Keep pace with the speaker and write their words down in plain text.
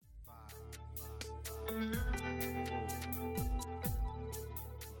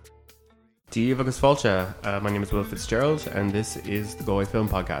Díomh Fáilte. My name is Will Fitzgerald, and this is the Galway Film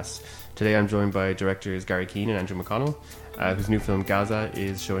Podcast. Today I'm joined by directors Gary Keane and Andrew McConnell, whose new film Gaza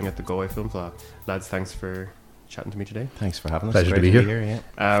is showing at the Galway Film Fleadh. Lads, thanks for chatting to me today. Thanks for having us. Pleasure to be here.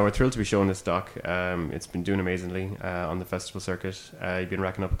 We're thrilled to be showing this doc. It's been doing amazingly on the festival circuit. You've been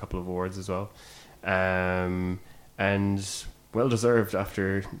racking up a couple of awards as well. And well deserved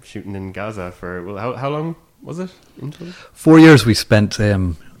after shooting in Gaza for, well, how long was it in total? 4 years we spent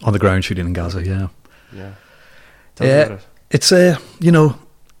on the ground shooting in Gaza. Yeah. Tell me about it. It's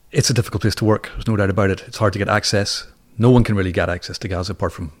it's a difficult place to work. There's no doubt about it. It's hard to get access. No one can really get access to Gaza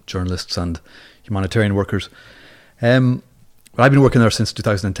apart from journalists and humanitarian workers. But I've been working there since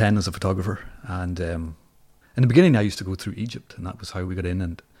 2010 as a photographer, and in the beginning I used to go through Egypt, and that was how we got in,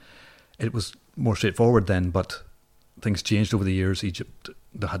 and it was more straightforward then, but things changed over the years. Egypt,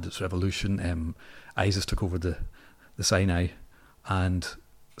 they had this revolution. ISIS took over the Sinai, and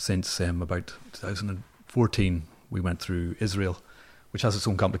since about 2014 we went through Israel, which has its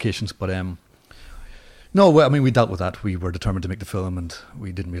own complications, but we dealt with that. We were determined to make the film, and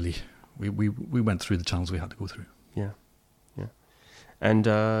we didn't really we went through the channels we had to go through. Yeah. And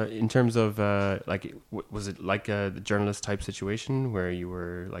in terms of was it like a journalist type situation where you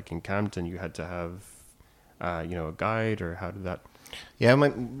were like encamped and you had to have a guide, or how did that?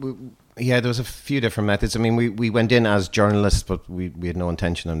 Yeah, there was a few different methods. I mean, we went in as journalists, but we had no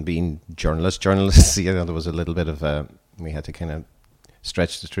intention on being journalists. There was a little bit of we had to kind of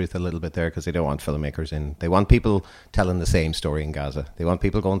stretch the truth a little bit there, because they don't want filmmakers in. They want people telling the same story in Gaza. They want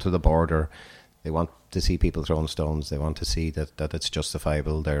people going to the border. They want to see people throwing stones. They want to see that it's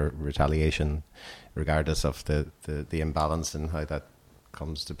justifiable, their retaliation, regardless of the imbalance and how that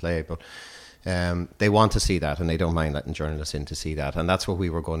comes to play. But they want to see that, and they don't mind letting journalists in to see that. And that's what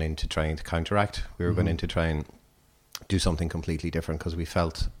we were going into trying to counteract. We were going in to try and do something completely different, because we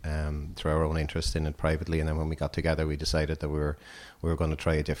felt through our own interest in it privately, and then when we got together we decided that we were going to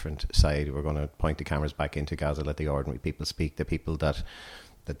try a different side. We were going to point the cameras back into Gaza, let the ordinary people speak, the people that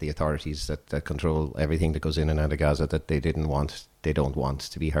the authorities that control everything that goes in and out of Gaza, that they don't want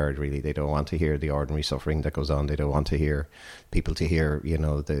to be heard, really. They don't want to hear the ordinary suffering that goes on. They don't want to hear people to hear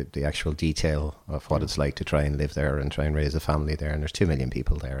the actual detail of what it's like to try and live there and try and raise a family there. And there's 2 million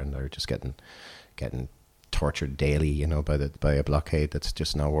people there, and they're just getting tortured daily, by a blockade that's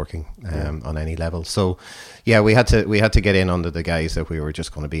just not working on any level. So, yeah, we had to get in under the guise that we were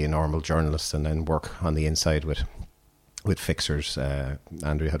just going to be a normal journalist and then work on the inside with fixers.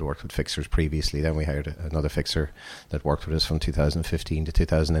 Andrew had worked with fixers previously. Then we hired another fixer that worked with us from 2015 to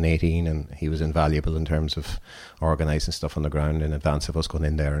 2018, and he was invaluable in terms of organising stuff on the ground in advance of us going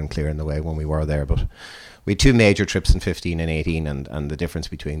in there and clearing the way when we were there. But we had 2 major trips in 15 and 18, and the difference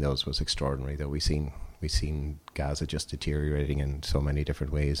between those was extraordinary. That we seen Gaza just deteriorating in so many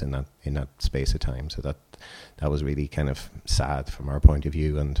different ways in that space of time. So that was really kind of sad from our point of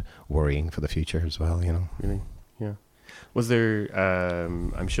view, and worrying for the future as well. Really, yeah. Was there?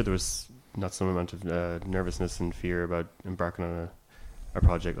 I'm sure there was not some amount of nervousness and fear about embarking on a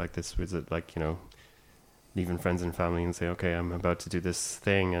project like this. Was it like leaving friends and family and say, okay, I'm about to do this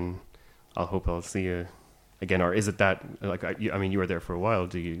thing, and I'll hope I'll see you again, or is it that you were there for a while?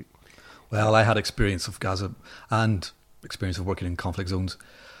 Do you? Well, I had experience of Gaza and experience of working in conflict zones.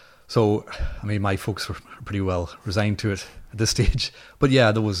 So, my folks were pretty well resigned to it at this stage. But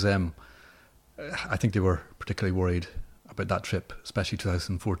yeah, there was, I think they were particularly worried about that trip, especially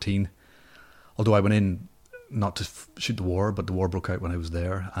 2014. Although I went in not to shoot the war, but the war broke out when I was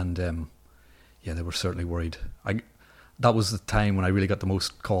there. And they were certainly worried. That was the time when I really got the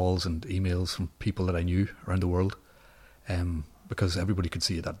most calls and emails from people that I knew around the world, because everybody could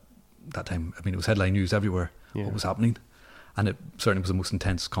see it that time. It was headline news everywhere, what was happening, and it certainly was the most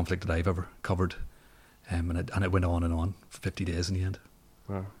intense conflict that I've ever covered, and it went on for 50 days in the end.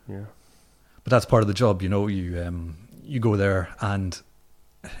 Wow, yeah. But that's part of the job, you go there, and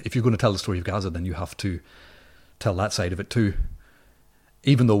if you're going to tell the story of Gaza, then you have to tell that side of it too.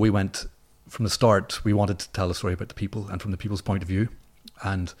 Even though we went from the start, we wanted to tell a story about the people and from the people's point of view,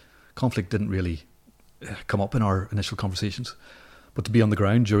 and conflict didn't really come up in our initial conversations. But to be on the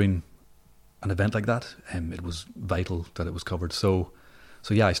ground during an event like that, it was vital that it was covered. So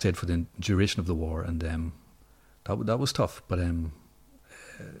yeah, I stayed for the duration of the war, and that was tough. But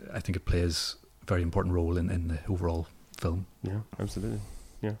I think it plays a very important role in the overall film. Yeah, absolutely.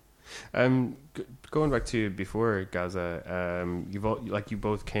 Yeah. Going back to before Gaza, you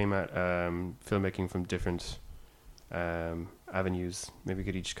both came at filmmaking from different avenues. Maybe you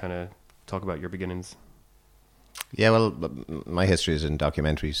could each kind of talk about your beginnings. Yeah, well, my history is in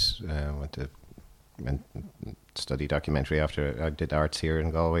documentaries. Went to study documentary after I did arts here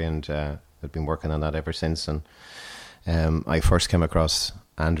in Galway, and I've been working on that ever since. And I first came across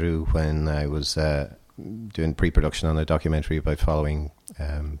Andrew when I was doing pre-production on a documentary about following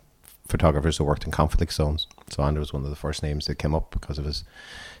photographers who worked in conflict zones. So Andrew was one of the first names that came up because of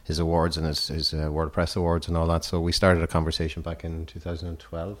his awards and his World Press Awards and all that. So we started a conversation back in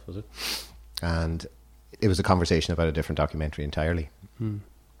 2012, was it? And it was a conversation about a different documentary entirely.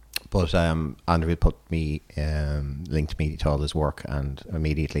 But Andrew put me, linked me to all his work, and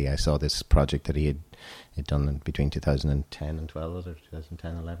immediately I saw this project that he had done between 2010 and 12, was it?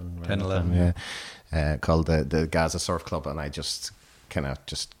 2010, 11? 10, 11. Yeah. Called the Gaza Surf Club, and I just kind of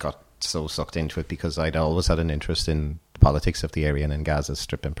just got so sucked into it because I'd always had an interest in the politics of the area and in Gaza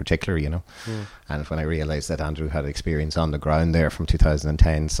Strip in particular, you know. And when I realised that Andrew had experience on the ground there from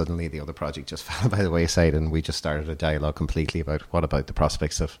 2010, suddenly the other project just fell by the wayside, and we just started a dialogue completely about what about the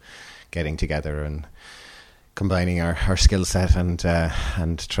prospects of getting together and combining our skill set and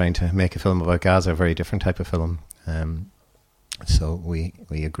trying to make a film about Gaza, a very different type of film. So we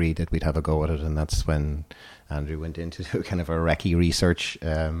agreed that we'd have a go at it, and that's when Andrew went into kind of a recce research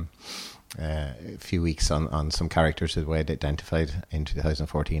a few weeks on some characters that we had identified in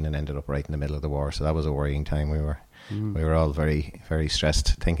 2014 and ended up right in the middle of the war. So that was a worrying time. We were all very, very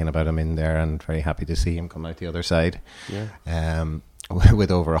stressed thinking about him in there, and very happy to see him come out the other side.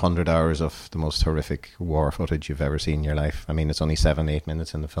 With over 100 hours of the most horrific war footage you've ever seen in your life. I mean, it's only 7-8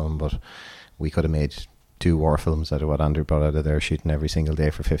 minutes in the film, but we could have made 2 war films out of what Andrew brought out of there, shooting every single day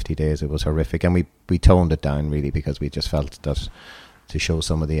for 50 days. It was horrific, and we toned it down really because we just felt that to show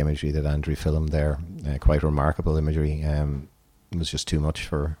some of the imagery that Andrew filmed there, quite remarkable imagery, it was just too much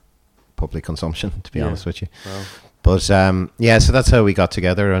for public consumption, to be honest with you. Wow. But so that's how we got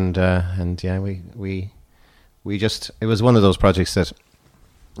together, and we just, it was one of those projects that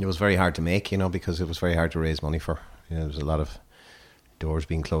it was very hard to make, you know, because it was very hard to raise money for. You know, there was a lot of doors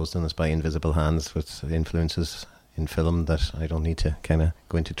being closed on us by invisible hands with influences in film that I don't need to kind of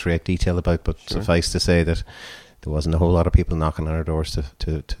go into great detail about, but suffice to say that there wasn't a whole lot of people knocking on our doors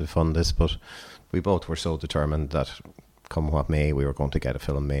to fund this, but we both were so determined that come what may, we were going to get a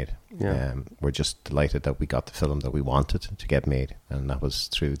film made. We're just delighted that we got the film that we wanted to get made, and that was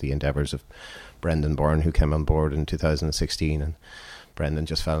through the endeavours of Brendan Byrne, who came on board in 2016, and Brendan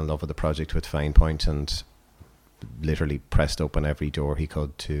just fell in love with the project with Fine Point and literally pressed open every door he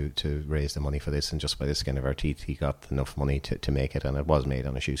could to raise the money for this, and just by the skin of our teeth he got enough money to make it, and it was made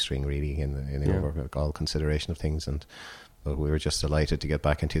on a shoestring really in the overall consideration of things. But we were just delighted to get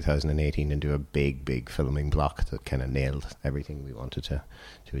back in 2018 and do a big filming block that kind of nailed everything we wanted to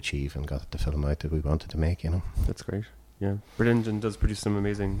achieve and got the film out that we wanted to make, you know. That's great. Yeah, Brendan does produce some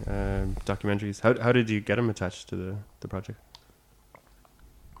amazing documentaries. How did you get him attached to the project?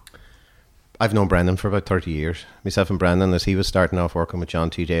 I've known Brendan for about 30 years. Myself and Brendan, as he was starting off working with John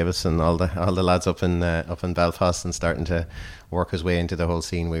T. Davis and all the lads up in Belfast and starting to work his way into the whole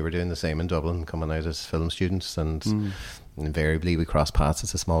scene, we were doing the same in Dublin, coming out as film students, and invariably we crossed paths.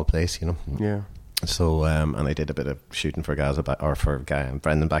 It's a small place, you know. Yeah. So and I did a bit of shooting for Gaza for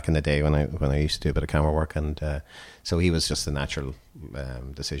Brendan back in the day when I used to do a bit of camera work, and so he was just a natural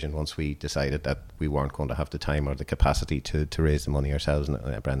decision once we decided that we weren't going to have the time or the capacity to raise the money ourselves.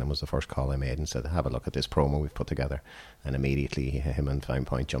 And Brendan was the first call I made and said, have a look at this promo we've put together, and immediately him and Fine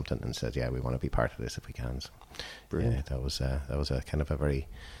Point jumped in and said, yeah, we want to be part of this if we can. So brilliant. That was a kind of a very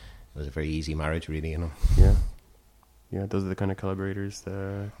easy marriage really, you know. Yeah, those are the kind of collaborators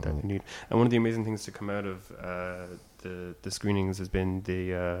that we need. And one of the amazing things to come out of the screenings has been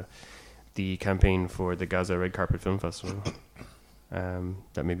the campaign for the Gaza Red Carpet Film Festival.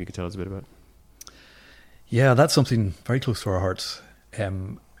 That maybe you could tell us a bit about. Yeah, that's something very close to our hearts.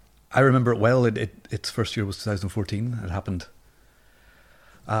 I remember it well. Its first year was 2014. It happened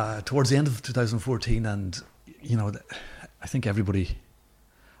towards the end of 2014, and you know, I think everybody,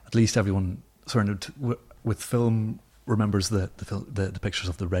 at least everyone surrounded with film, remembers the pictures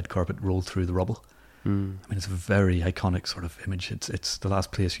of the red carpet rolled through the rubble. I mean, it's a very iconic sort of image. It's the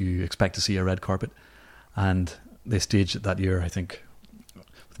last place you expect to see a red carpet, and they staged it that year, I think,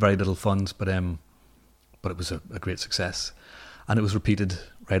 with very little funds, but it was a great success, and it was repeated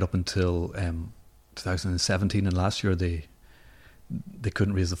right up until 2017. And last year they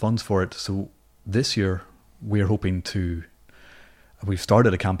couldn't raise the funds for it, so this year we're hoping to. We've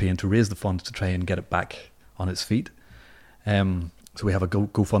started a campaign to raise the funds to try and get it back on its feet. So we have a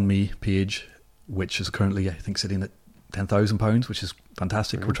GoFundMe page, which is currently, I think, sitting at £10,000, which is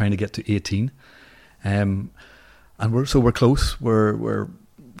fantastic. We're trying to get to 18, and we're close. We're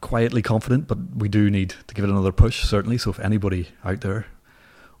quietly confident, but we do need to give it another push, certainly. So if anybody out there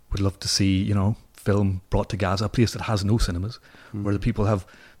would love to see, you know, film brought to Gaza, a place that has no cinemas, where the people have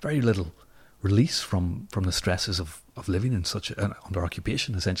very little release from the stresses of living in such under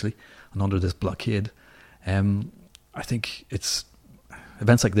occupation, essentially, and under this blockade. I think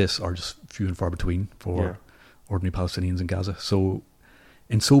events like this are just few and far between for ordinary Palestinians in Gaza. So,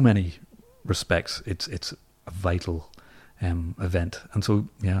 in so many respects, it's a vital event. And so,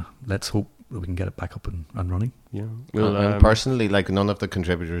 let's hope that we can get it back up and running. Yeah. Well, and personally, like, none of the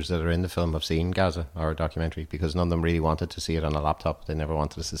contributors that are in the film have seen Gaza or a documentary, because none of them really wanted to see it on a laptop. They never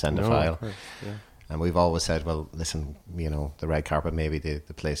wanted us to send a file. And we've always said, well, listen, the red carpet may be the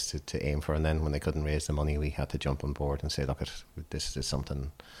place to aim for. And then when they couldn't raise the money, we had to jump on board and say, look, this is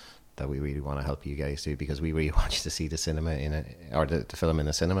something that we really want to help you guys do, because we really want you to see the cinema the film in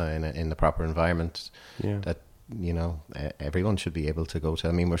the cinema in the proper environment that everyone should be able to go to.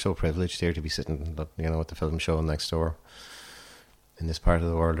 I mean, we're so privileged here to be sitting, at the film show next door in this part of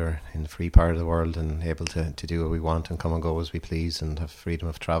the world, or in the free part of the world, and able to do what we want and come and go as we please, and have freedom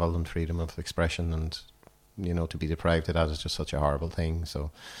of travel and freedom of expression. And to be deprived of that is just such a horrible thing.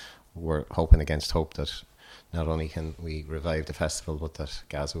 So we're hoping against hope that not only can we revive the festival, but that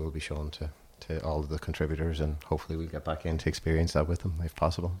Gaza will be shown to all of the contributors, and hopefully we'll get back in to experience that with them if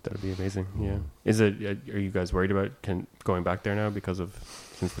possible. That'd be amazing. Yeah. Are you guys worried about going back there now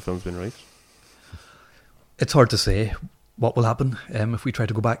since the film's been released? It's hard to say what will happen if we try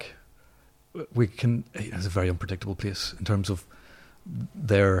to go back. It's a very unpredictable place in terms of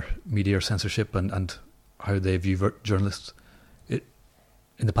their media censorship and how they view journalists.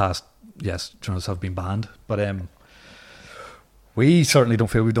 In the past, yes, journalists have been banned, but we certainly don't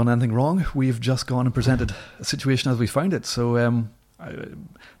feel we've done anything wrong. We've just gone and presented a situation as we found it. So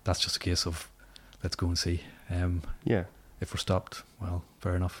that's just a case of let's go and see. If we're stopped, well,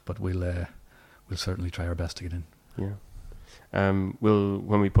 fair enough. But we'll certainly try our best to get in. Yeah.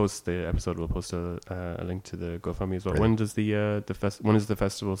 When we post the episode, we'll post a link to the GoFundMe as well. Brilliant. When is the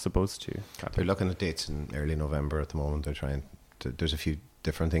festival supposed to happen? They're looking at dates in early November at the moment. They're trying there's a few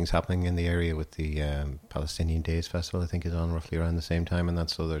different things happening in the area with the Palestinian Days Festival, I think, is on roughly around the same time, and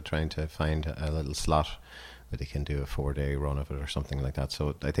that, so they're trying to find a little slot where they can do a 4-day run of it or something like that.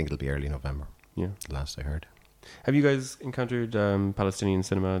 So I think it'll be early November. Yeah, last I heard. Have you guys encountered Palestinian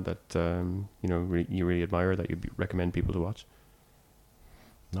cinema that you really admire, that you recommend people to watch?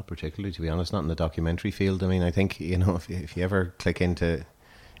 Not particularly, to be honest. Not in the documentary field. I mean, I think if you ever click into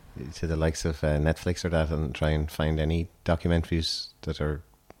the likes of Netflix or that and try and find any documentaries that are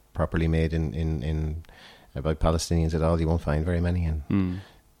properly made in about Palestinians at all, you won't find very many. And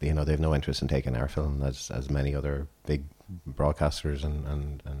they have no interest in taking our film, as many other big broadcasters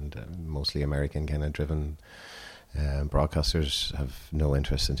and mostly American kind of driven broadcasters have no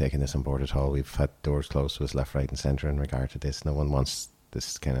interest in taking this on board at all. We've had doors closed to us left, right and centre in regard to this. No one wants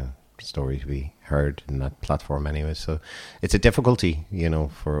this kind of story to be heard in that platform anyway. So it's a difficulty,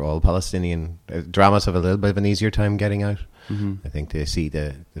 for all Palestinian dramas have a little bit of an easier time getting out. Mm-hmm. I think they see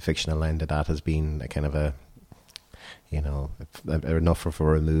the fictional end of that as being a kind of enough of a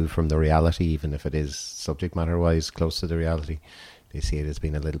remove from the reality, even if it is subject matter wise close to the reality. They see it as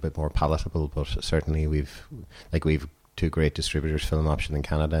being a little bit more palatable. But certainly we've two great distributors, Film Option in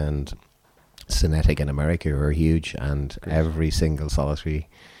Canada and Cinetic in America, who are huge, and every single solitary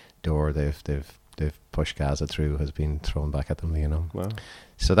door they've pushed Gaza through has been thrown back at them. Wow.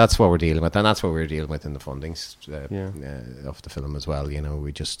 So that's what we're dealing with, and that's what we're dealing with in the fundings of the film as well.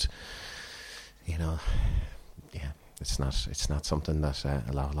 We just it's not something that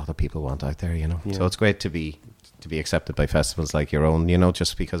a lot of people want out there. So it's great to be accepted by festivals like your own,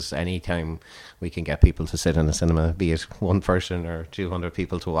 just because any time we can get people to sit in a cinema, be it one person or 200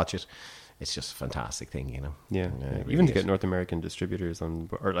 people to watch it, it's just a fantastic thing, Even to get North American distributors on,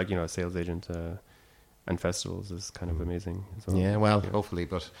 or a sales agent and festivals is kind of amazing as well. Hopefully,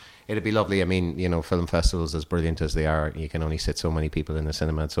 but it'd be lovely. I mean, film festivals, as brilliant as they are, you can only sit so many people in the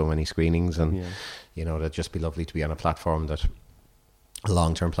cinema at so many screenings, and it'd just be lovely to be on a platform a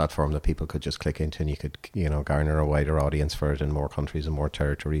long-term platform that people could just click into, and you could garner a wider audience for it in more countries and more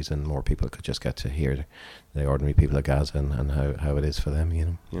territories, and more people could just get to hear the ordinary people of Gaza and how it is for them.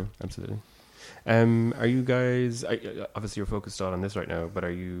 Yeah, absolutely. Are you guys, obviously you're focused on this right now, but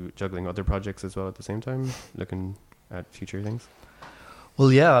are you juggling other projects as well at the same time, looking at future things?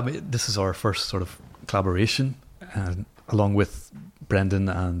 Well, yeah, I mean, this is our first sort of collaboration, along with Brendan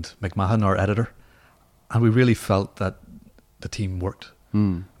and McMahon, our editor, and we really felt that the team worked. I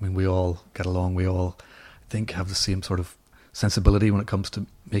mean, we all get along. We all, I think, have the same sort of sensibility when it comes to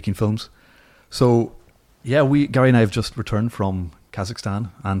making films. So, yeah, Gary and I have just returned from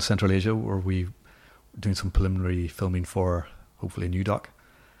Kazakhstan and Central Asia, where we're doing some preliminary filming for hopefully a new doc.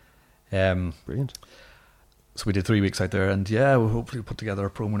 Brilliant. So we did 3 weeks out there, and we'll hopefully put together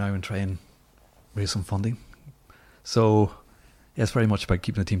a promo now and try and raise some funding. So yeah, it's very much about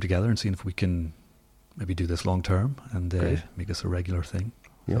keeping the team together and seeing if we can maybe do this long term and make this a regular thing.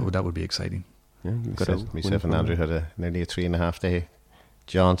 Yeah. So that would be exciting. Yeah, you've got Myself and Andrew had nearly a 3.5 day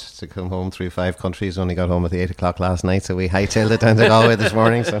jaunt to come home through 5 countries. Only got home at the 8 o'clock last night, so we hightailed it down to Galway this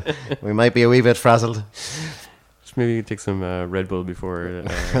morning. So we might be a wee bit frazzled. Just maybe take some Red Bull before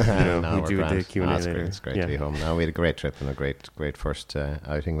we do the Q&A later. It's great to be home now. We had a great trip and a great first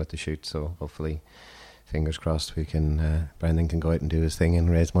outing with the shoot. So hopefully, fingers crossed, we can Brendan can go out and do his thing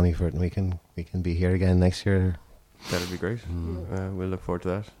and raise money for it, and we can be here again next year. That'd be great. We'll look forward to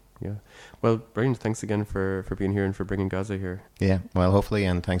that. Yeah. Well, Brian, thanks again for being here and for bringing Gaza here. Yeah. Well, hopefully,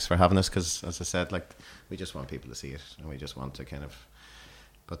 and thanks for having us, because as I said, like, we just want people to see it, and we just want to kind of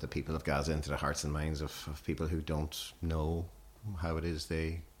put the people of Gaza into the hearts and minds of people who don't know how it is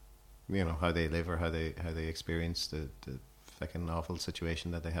how they live or how they experience the fucking awful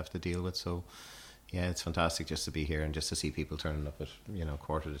situation that they have to deal with. So yeah, it's fantastic just to be here and just to see people turning up at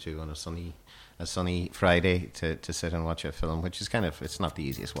 1:45 on a sunny Friday to sit and watch a film, which is it's not the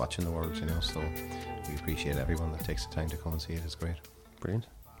easiest watch in the world, So we appreciate everyone that takes the time to come and see it. It's great. Brilliant.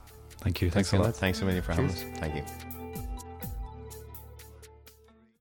 Thank you. Thanks a lot. Thanks a million for having us. Thank you.